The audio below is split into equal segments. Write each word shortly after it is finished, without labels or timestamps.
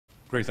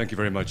Great, thank you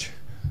very much.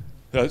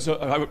 So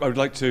I would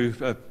like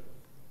to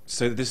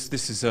say that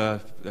this is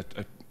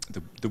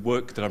the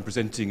work that I'm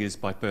presenting is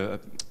by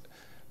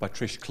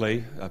Trish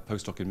Clay, a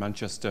postdoc in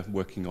Manchester,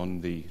 working on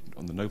the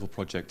Novel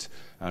project,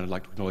 and I'd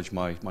like to acknowledge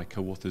my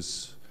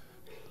co-authors,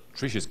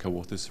 Trish's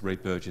co-authors, Ray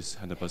Burgess,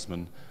 Hannah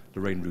Busemann,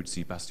 Lorraine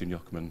Ruzié,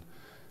 Joachim,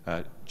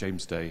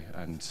 James Day,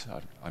 and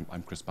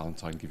I'm Chris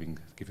Ballentine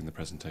giving the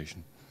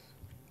presentation.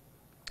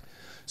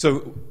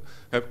 So,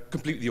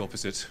 completely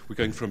opposite. We're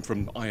going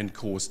from iron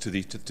cores to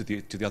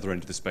the other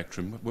end of the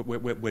spectrum.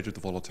 Where do the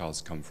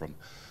volatiles come from?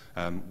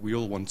 We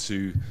all want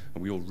to,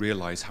 and we all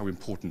realize how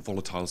important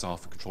volatiles are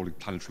for controlling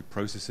planetary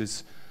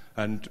processes.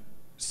 And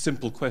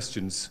simple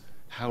questions: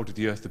 how did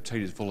the Earth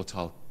obtain its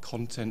volatile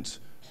content?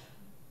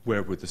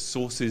 Where were the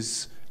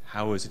sources?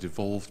 How has it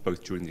evolved,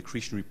 both during the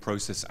accretionary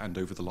process and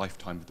over the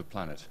lifetime of the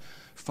planet?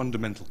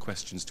 Fundamental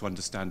questions to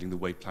understanding the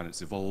way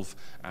planets evolve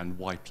and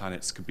why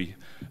planets can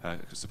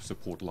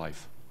support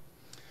life.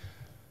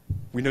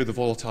 We know the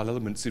volatile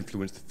elements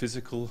influence the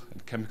physical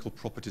and chemical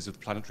properties of the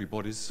planetary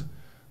bodies.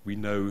 We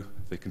know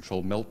they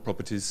control melt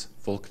properties,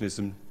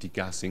 volcanism,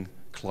 degassing,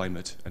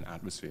 climate, and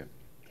atmosphere.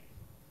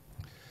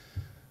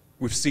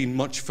 We've seen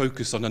much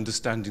focus on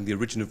understanding the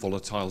origin of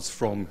volatiles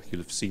from,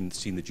 you'll have seen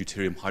the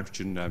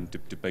deuterium-hydrogen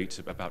debate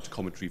about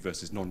cometary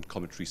versus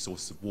non-cometary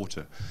sources of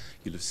water.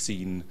 You'll have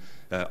seen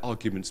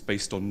arguments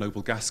based on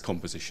noble gas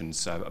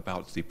compositions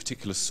about the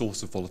particular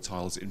source of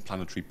volatiles in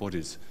planetary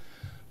bodies.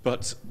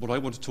 But what I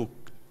want to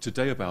talk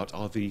today about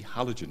are the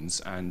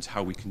halogens and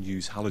how we can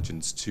use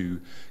halogens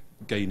to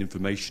gain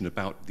information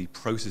about the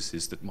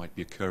processes that might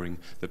be occurring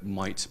that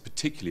might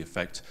particularly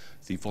affect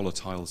the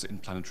volatiles in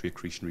planetary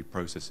accretionary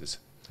processes.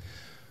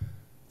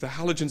 The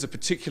halogens are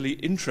particularly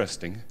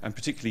interesting and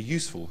particularly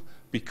useful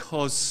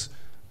because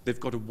they've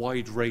got a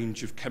wide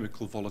range of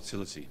chemical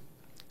volatility.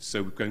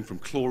 So we're going from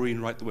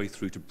chlorine right the way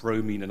through to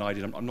bromine and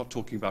iodine. I'm not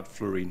talking about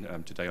fluorine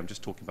today, I'm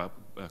just talking about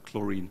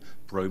chlorine,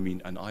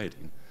 bromine, and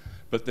iodine.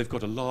 But they've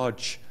got a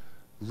large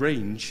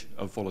range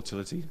of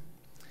volatility,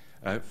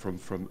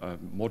 from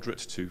moderate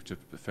to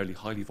fairly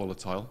highly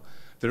volatile.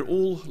 They're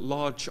all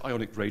large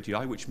ionic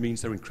radii, which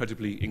means they're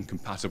incredibly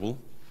incompatible.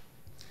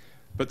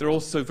 But they're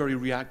also very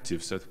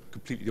reactive, so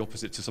completely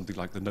opposite to something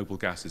like the noble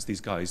gases.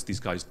 These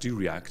guys do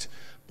react,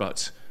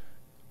 but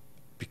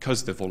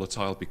because they're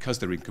volatile, because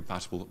they're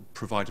incompatible,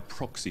 provide a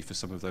proxy for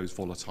some of those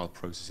volatile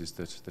processes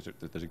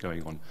that are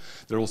going on.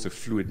 They're also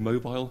fluid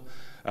mobile.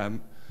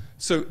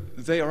 So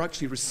they are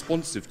actually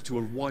responsive to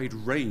a wide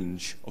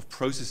range of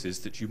processes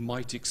that you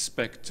might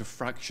expect to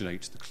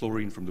fractionate the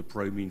chlorine from the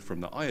bromine from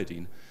the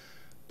iodine.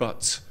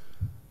 But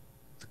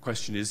the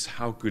question is,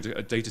 how good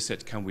a data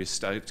set can we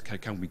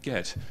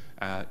get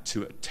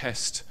to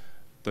test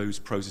those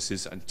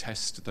processes and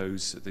test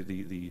those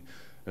the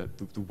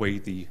way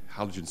the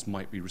halogens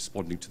might be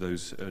responding to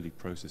those early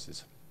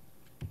processes.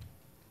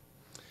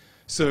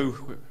 So,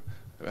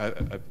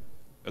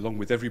 along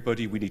with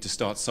everybody, we need to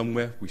start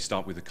somewhere. We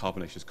start with the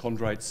carbonaceous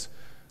chondrites.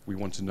 We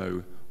want to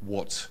know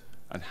what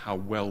and how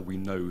well we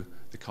know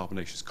the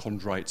carbonaceous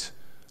chondrite,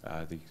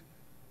 the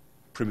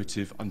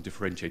primitive,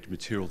 undifferentiated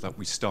material that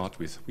we start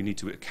with. We need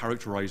to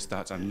characterize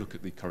that and look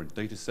at the current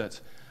data set,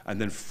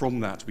 and then from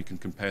that we can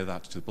compare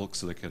that to the bulk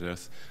silicate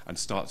Earth and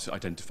start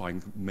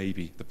identifying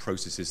maybe the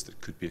processes that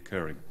could be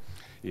occurring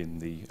in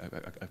the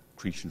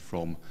accretion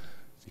from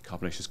the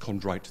carbonaceous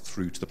chondrite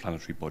through to the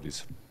planetary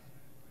bodies.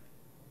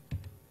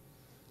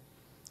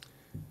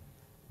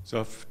 So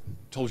I've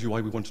told you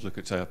why we want to look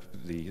at the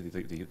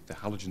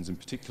halogens in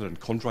particular, and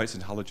chondrites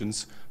and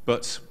halogens,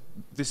 but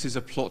this is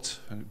a plot,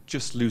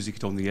 just losing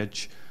it on the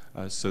edge.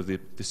 This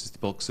is the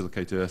bulk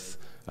silicate Earth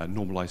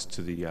normalized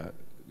to the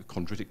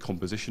chondritic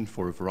composition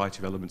for a variety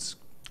of elements.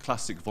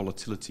 Classic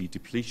volatility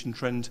depletion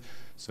trend,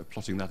 so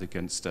plotting that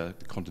against the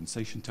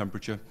condensation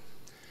temperature.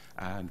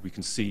 And we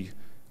can see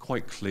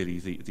quite clearly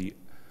the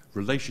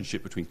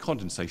relationship between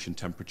condensation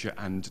temperature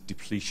and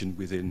depletion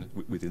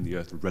within the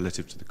Earth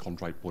relative to the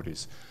chondrite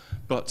bodies.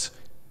 But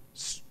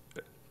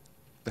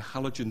the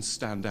halogens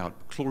stand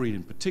out. Chlorine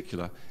in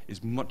particular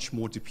is much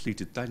more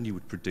depleted than you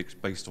would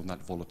predict based on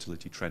that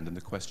volatility trend. And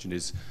the question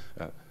is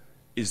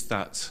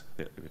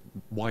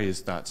why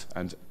is that?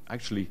 And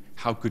actually,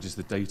 how good is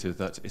the data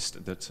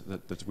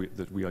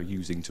that we are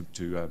using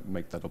to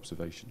make that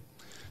observation?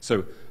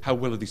 So how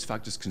well are these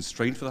factors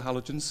constrained for the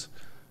halogens?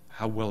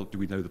 How well do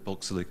we know the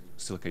bulk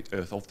silicate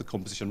Earth of the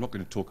composition? I'm not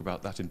going to talk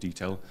about that in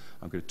detail.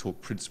 I'm going to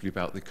talk principally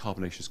about the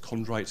carbonaceous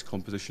chondrite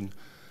composition.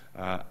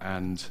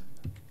 And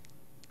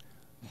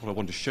what I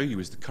want to show you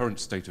is the current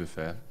state of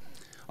affair.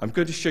 I'm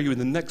going to show you in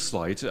the next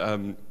slide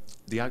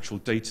the actual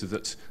data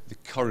that the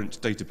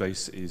current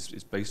database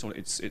is based on.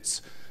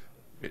 It's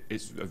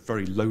a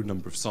very low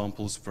number of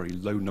samples, very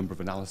low number of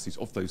analyses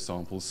of those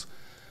samples.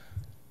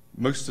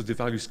 Most of the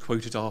values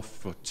quoted are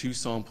for 2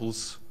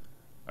 samples,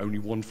 only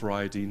 1 for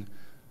iodine.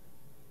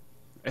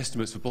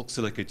 Estimates for bulk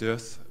silicate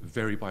Earth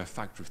vary by a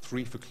factor of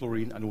 3 for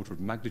chlorine, an order of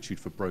magnitude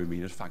for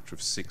bromine, and a factor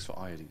of 6 for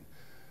iodine.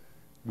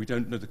 We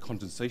don't know the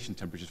condensation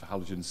temperatures for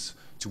halogens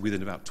to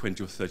within about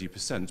 20 or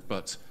 30%,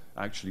 but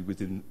actually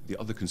within the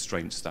other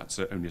constraints, that's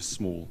only a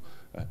small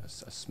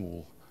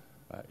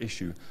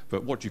issue.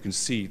 But what you can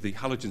see, the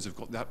halogens have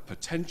got that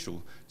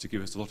potential to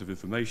give us a lot of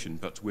information,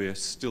 but we're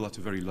still at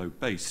a very low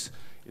base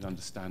in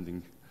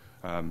understanding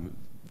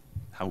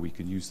how we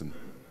can use them.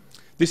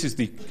 This is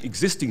the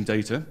existing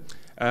data,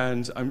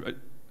 and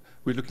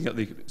we're looking at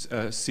the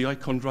CI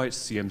chondrites,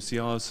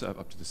 CMCRs,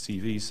 up to the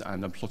CVs,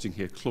 and I'm plotting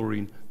here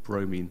chlorine,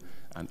 bromine,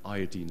 and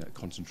iodine at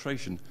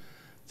concentration.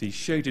 The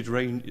shaded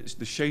range is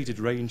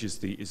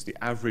the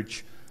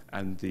average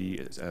and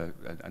the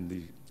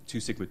 2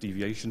 sigma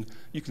deviation.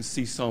 You can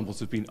see samples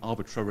have been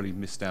arbitrarily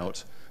missed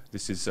out.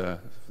 This is for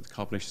the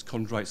carbonaceous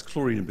chondrites,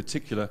 chlorine in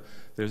particular.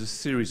 There's a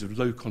series of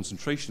low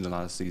concentration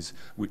analyses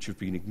which have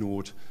been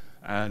ignored,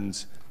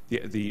 and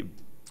the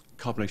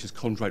carbonaceous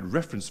chondrite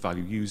reference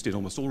value used in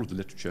almost all of the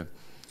literature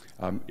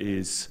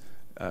is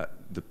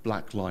the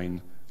black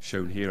line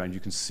shown here, and you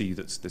can see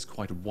that there's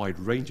quite a wide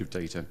range of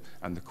data,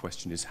 and the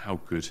question is, how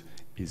good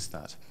is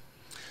that?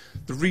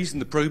 The reason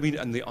the bromine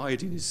and the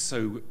iodine is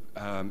so,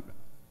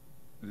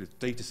 the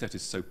data set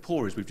is so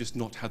poor is we've just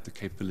not had the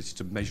capability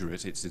to measure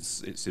it.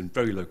 It's in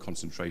very low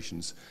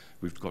concentrations.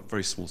 We've got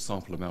very small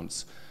sample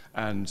amounts.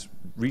 And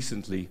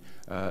recently,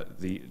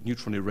 the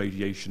neutron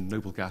irradiation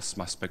noble gas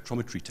mass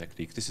spectrometry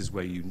technique, this is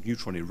where you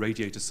neutron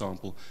irradiate a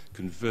sample,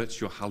 converts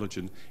your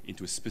halogen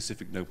into a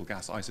specific noble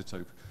gas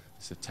isotope.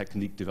 It's a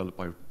technique developed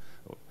by,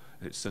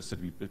 it's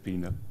certainly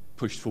been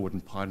pushed forward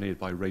and pioneered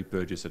by Ray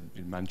Burgess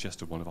in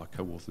Manchester, one of our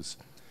co-authors.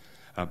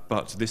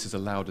 But this has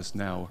allowed us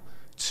now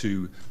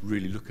to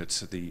really look at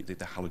the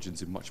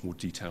halogens in much more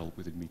detail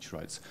within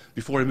meteorites.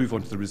 Before I move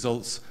on to the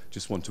results,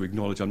 just want to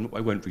acknowledge, I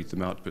won't read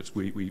them out, but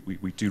we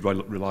do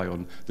rely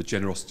on the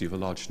generosity of a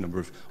large number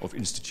of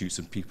institutes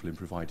and people in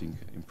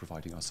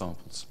providing our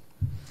samples.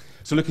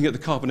 So looking at the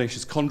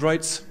carbonaceous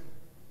chondrites,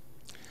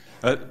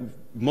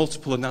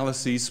 multiple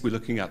analyses, we're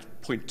looking at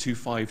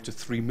 0.25 to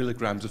 3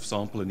 milligrams of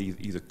sample in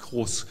either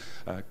coarse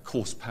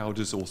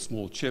powders or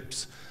small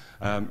chips.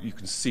 You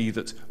can see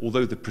that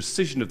although the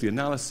precision of the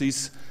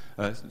analyses,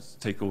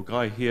 take our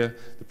guy here,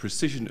 the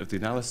precision of the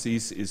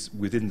analyses is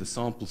within the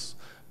samples,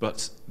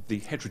 but the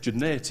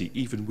heterogeneity,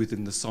 even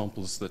within the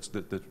samples that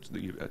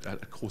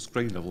at a coarse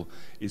grain level,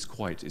 is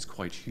quite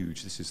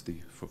huge. This is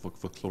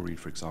for chlorine,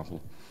 for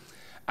example.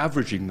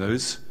 Averaging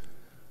those,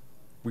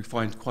 we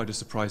find quite a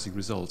surprising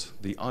result.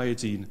 The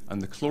iodine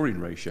and the chlorine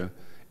ratio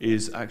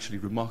is actually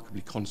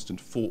remarkably constant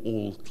for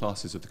all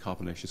classes of the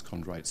carbonaceous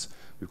chondrites.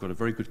 We've got a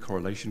very good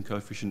correlation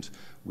coefficient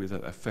with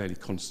a fairly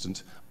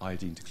constant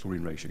iodine to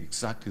chlorine ratio.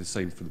 Exactly the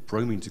same for the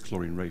bromine to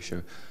chlorine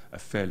ratio, a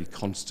fairly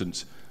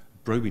constant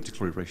bromine to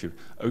chlorine ratio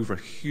over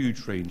a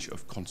huge range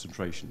of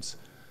concentrations.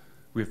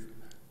 We're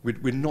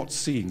not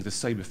seeing the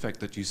same effect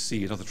that you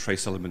see in other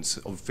trace elements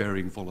of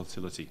varying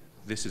volatility.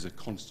 This is a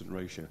constant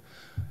ratio.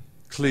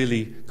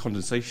 Clearly,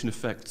 condensation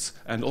effects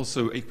and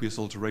also aqueous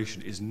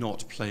alteration is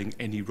not playing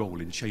any role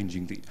in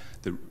changing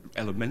the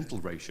elemental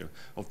ratio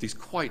of these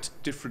quite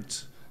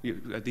different,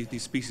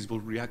 these species will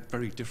react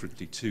very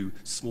differently to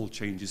small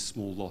changes,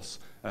 small loss.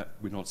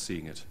 We're not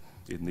seeing it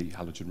in the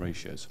halogen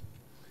ratios.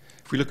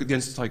 If we look at the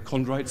enstatite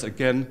chondrites,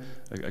 again,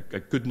 a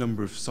good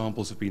number of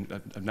samples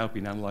have now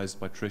been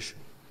analyzed by Trish,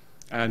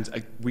 and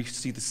we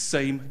see the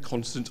same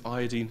constant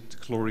iodine to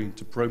chlorine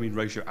to bromine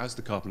ratio as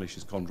the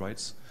carbonaceous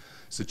chondrites,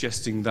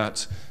 suggesting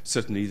that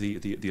certainly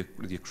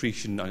the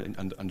accretion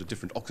under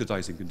different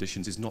oxidizing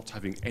conditions is not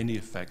having any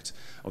effect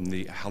on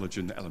the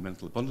halogen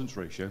elemental abundance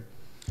ratio.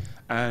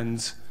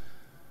 And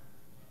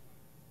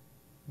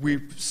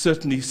we're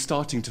certainly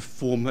starting to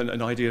form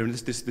an idea, and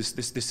this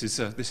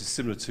is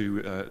similar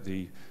to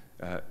the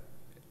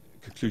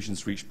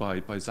conclusions reached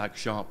by Zach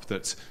Sharp,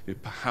 that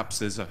perhaps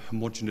there's a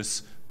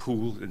homogeneous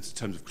pool in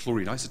terms of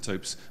chlorine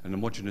isotopes, an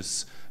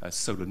homogeneous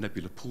solar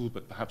nebula pool,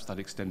 but perhaps that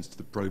extends to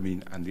the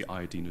bromine and the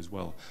iodine as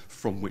well,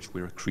 from which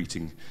we're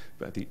accreting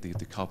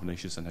the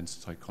carbonaceous and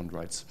enstatite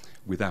chondrites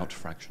without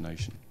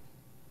fractionation.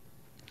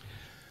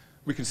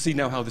 We can see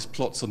now how this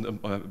plots on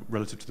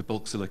relative to the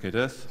bulk silicate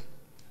Earth.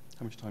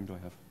 How much time do I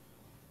have?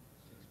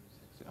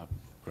 Oh,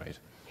 great.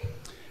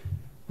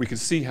 We can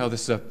see how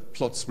this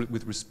plots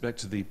with respect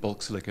to the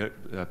bulk silicate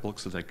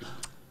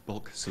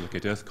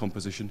Earth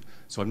composition.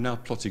 So I'm now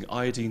plotting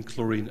iodine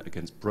chlorine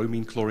against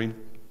bromine chlorine,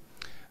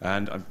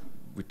 and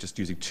we're just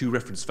using 2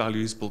 reference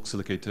values, bulk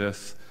silicate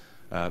Earth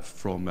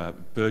from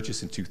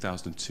Burgess in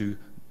 2002,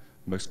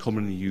 most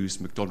commonly used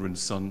McDonough and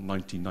Son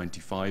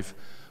 1995.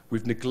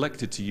 We've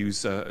neglected to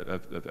use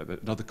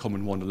another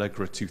common one,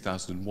 Allegra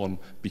 2001,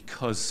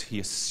 because he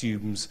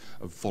assumes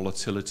a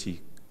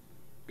volatility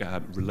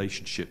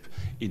relationship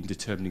in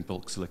determining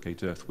bulk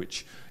silicate Earth,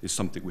 which is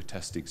something we're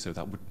testing, so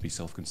that wouldn't be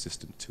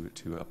self-consistent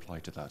to apply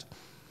to that.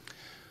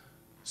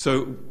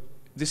 So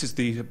this is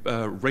the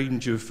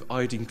range of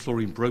iodine,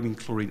 chlorine, bromine,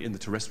 chlorine in the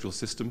terrestrial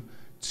system,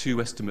 2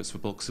 estimates for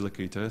bulk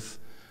silicate Earth.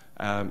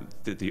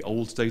 The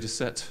old data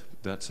set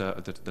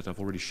that I've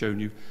already shown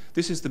you.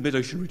 This is the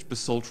mid-ocean ridge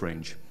basalt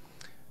range.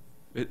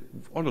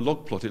 On a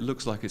log plot, it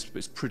looks like it's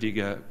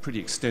pretty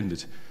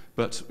extended,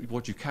 But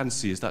what you can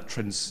see is that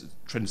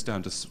trends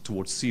down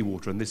towards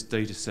seawater, and this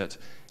data set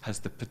has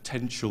the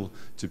potential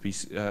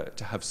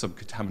to have some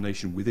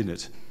contamination within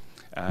it.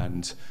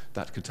 And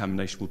that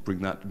contamination will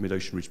bring that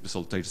mid-ocean ridge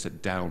basalt data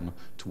set down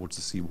towards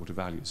the seawater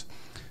values.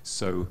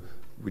 So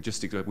we're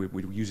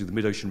using the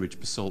mid-ocean ridge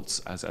basalts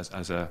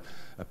as a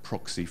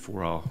proxy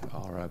for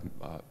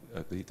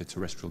the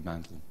terrestrial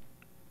mantle.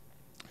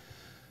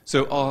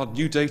 So our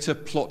new data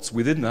plots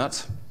within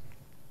that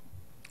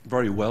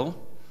very well.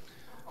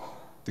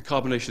 The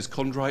carbonaceous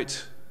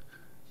chondrite,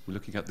 we're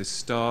looking at this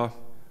star.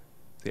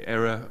 The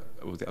error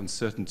or the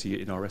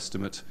uncertainty in our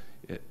estimate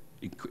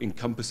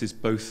encompasses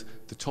both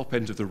the top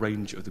end of the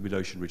range of the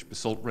mid-ocean ridge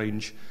basalt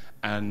range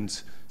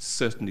and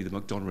certainly the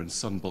McDonough and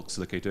Son bulk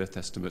silicate earth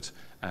estimate,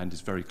 and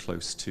is very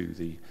close to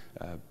the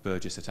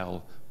Burgess et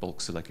al.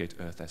 Bulk silicate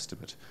earth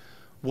estimate.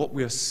 What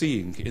we are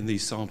seeing in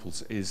these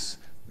samples is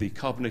the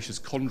carbonaceous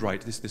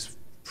chondrite, this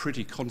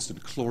pretty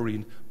constant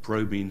chlorine,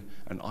 bromine,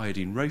 and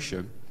iodine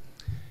ratio,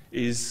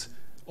 is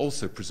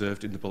also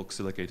preserved in the bulk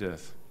silicate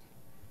earth.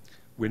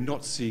 We're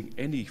not seeing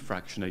any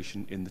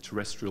fractionation in the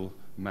terrestrial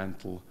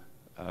mantle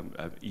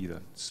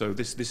either. So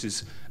this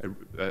is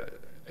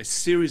a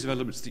series of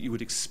elements that you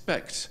would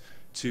expect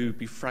to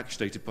be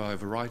fractionated by a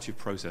variety of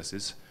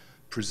processes,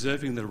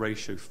 preserving the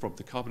ratio from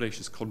the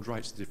carbonaceous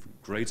chondrites, the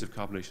different grades of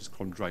carbonaceous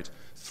chondrite,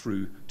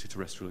 through to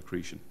terrestrial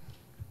accretion.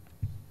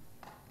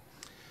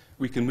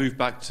 We can move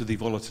back to the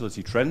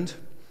volatility trend,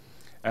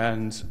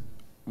 and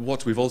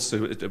what we've also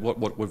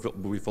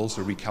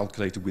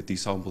recalculated with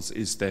these samples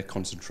is their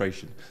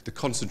concentration. The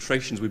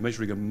concentrations we're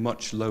measuring are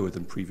much lower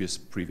than previous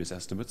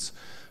estimates.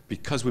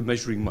 Because we're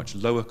measuring much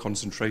lower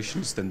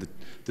concentrations, then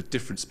the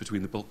difference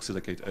between the bulk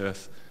silicate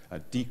earth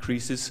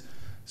decreases.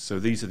 So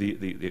these are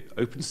the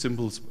open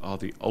symbols are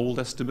the old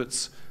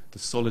estimates. The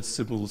solid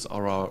symbols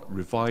are our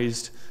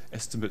revised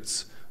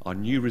estimates. Our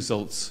new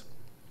results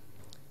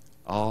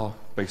are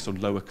based on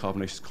lower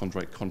carbonaceous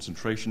chondrite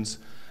concentrations.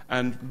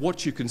 And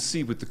what you can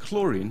see with the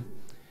chlorine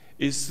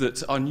is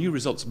that our new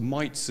results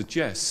might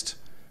suggest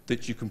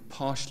that you can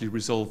partially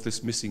resolve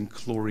this missing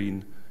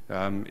chlorine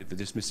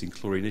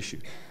issue.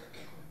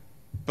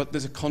 But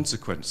there's a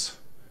consequence.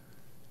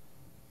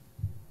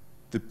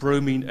 The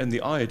bromine and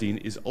the iodine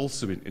is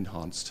also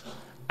enhanced,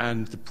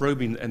 and the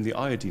bromine and the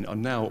iodine are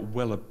now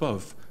well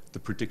above the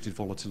predicted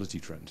volatility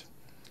trend.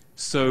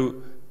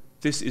 So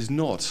this is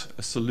not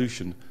a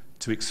solution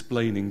to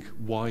explaining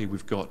why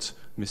we've got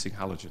missing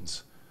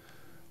halogens.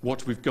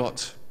 What we've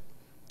got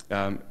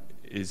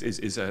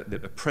is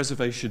a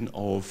preservation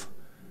of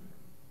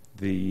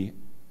the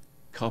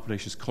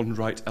carbonaceous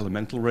chondrite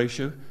elemental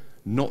ratio,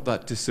 not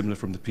that dissimilar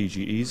from the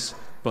PGEs,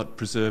 but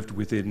preserved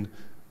within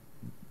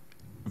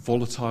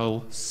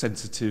volatile,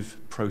 sensitive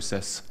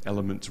process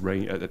element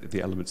range,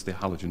 the elements, the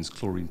halogens,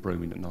 chlorine,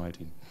 bromine, and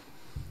iodine.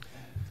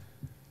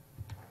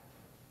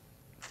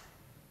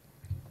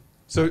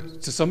 So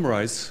to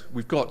summarize,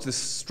 we've got this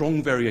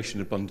strong variation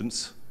in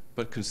abundance,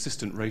 but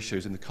consistent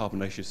ratios in the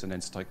carbonaceous and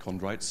enstatite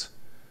chondrites.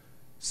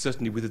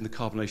 Certainly within the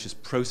carbonaceous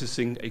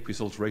processing,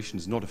 aqueous alteration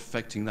is not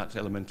affecting that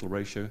elemental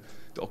ratio.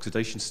 The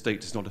oxidation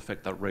state does not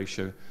affect that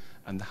ratio,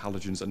 and the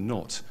halogens are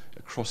not,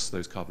 across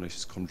those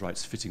carbonaceous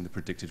chondrites, fitting the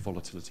predicted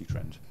volatility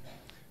trend.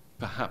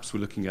 Perhaps we're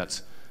looking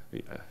at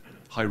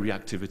high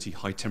reactivity,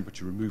 high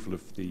temperature removal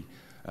of the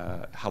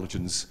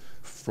halogens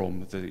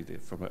from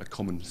a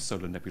common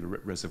solar nebula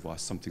reservoir,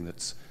 something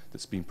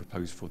that's been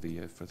proposed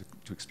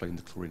to explain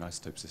the chlorine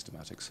isotope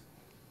systematics.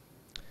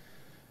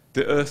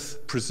 The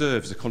Earth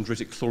preserves a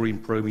chondritic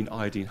chlorine-bromine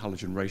iodine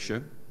halogen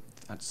ratio.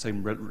 That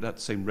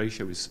same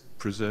ratio is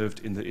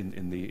preserved in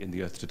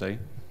the Earth today.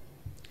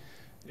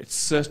 It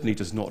certainly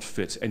does not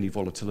fit any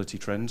volatility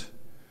trend,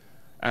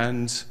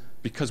 and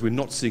because we're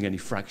not seeing any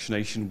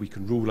fractionation, we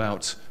can rule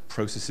out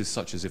processes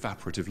such as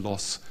evaporative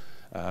loss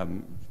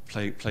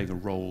playing a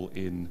role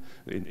in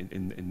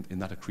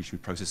that accretion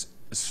process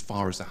as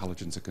far as the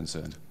halogens are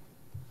concerned.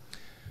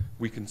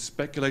 We can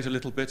speculate a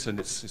little bit, and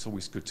it's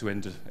always good to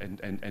end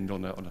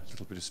on a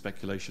little bit of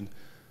speculation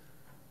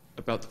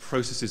about the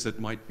processes that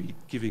might be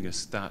giving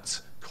us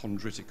that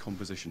chondritic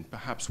composition.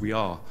 Perhaps we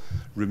are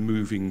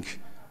removing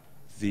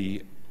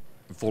the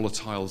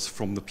volatiles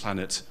from the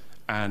planet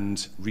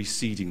and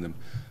reseeding them.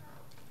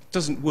 It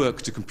doesn't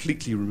work to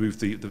completely remove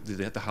the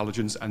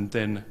halogens and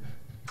then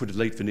put a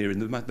late veneer in.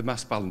 The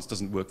mass balance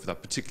doesn't work for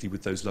that, particularly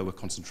with those lower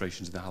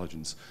concentrations in the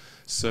halogens.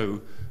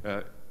 So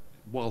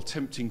while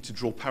tempting to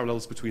draw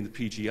parallels between the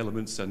PG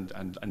elements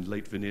and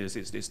late veneers,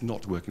 it's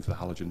not working for the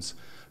halogens.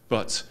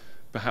 But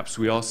perhaps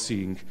we are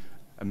seeing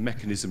a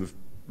mechanism of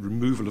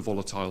removal of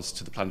volatiles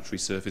to the planetary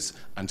surface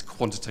and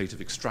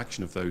quantitative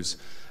extraction of those,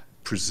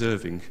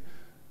 preserving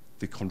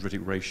the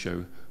chondritic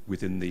ratio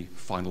within the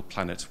final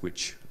planet,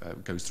 which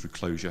goes through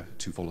closure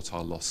to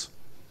volatile loss.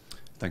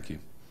 Thank you.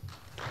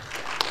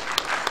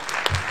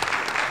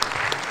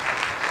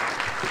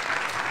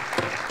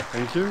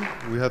 Thank you.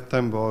 We have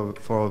time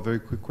for a very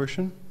quick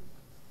question.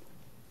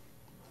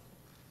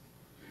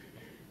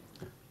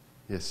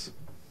 Yes.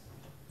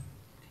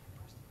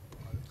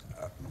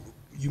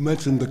 You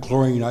mentioned the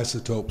chlorine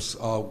isotopes.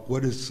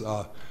 What is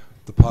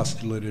the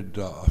postulated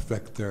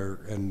effect there,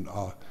 and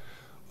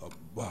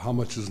how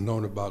much is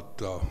known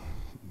about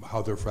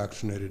how they're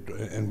fractionated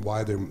and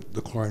why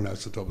the chlorine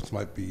isotopes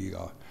might be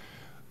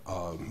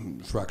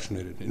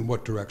fractionated, in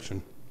what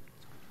direction?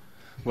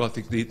 Well, I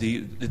think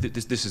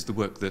this is the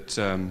work that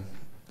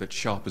that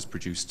Sharp has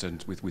produced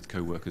and with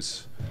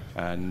co-workers,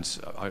 and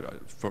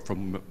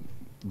from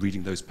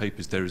reading those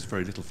papers, there is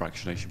very little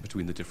fractionation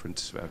between the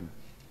different.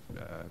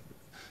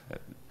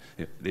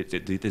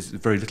 There's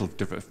very little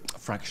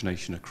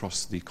fractionation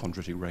across the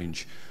chondritic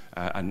range,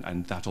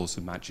 and that also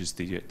matches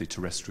the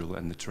terrestrial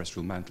and the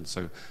terrestrial mantle.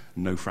 So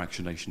no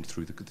fractionation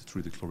through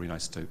the chlorine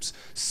isotopes,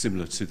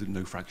 similar to the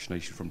no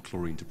fractionation from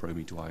chlorine to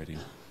bromine to iodine.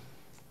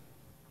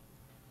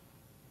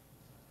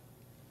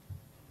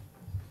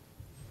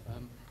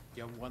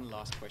 Yeah, one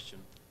last question.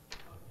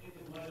 In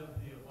light of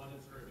the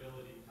abundance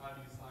variability, how do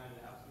you find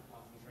the absolute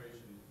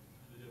concentration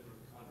of the different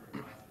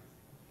chondritic classes?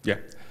 Yeah,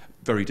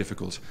 very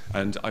difficult.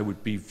 And I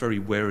would be very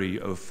wary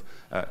of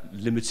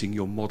limiting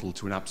your model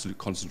to an absolute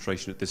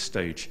concentration at this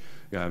stage,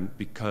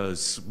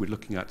 because we're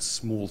looking at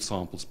small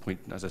samples,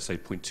 as I say,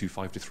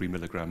 0.25 to 3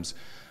 milligrams,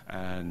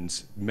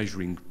 and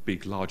measuring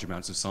large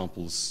amounts of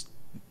samples,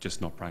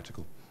 just not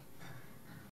practical.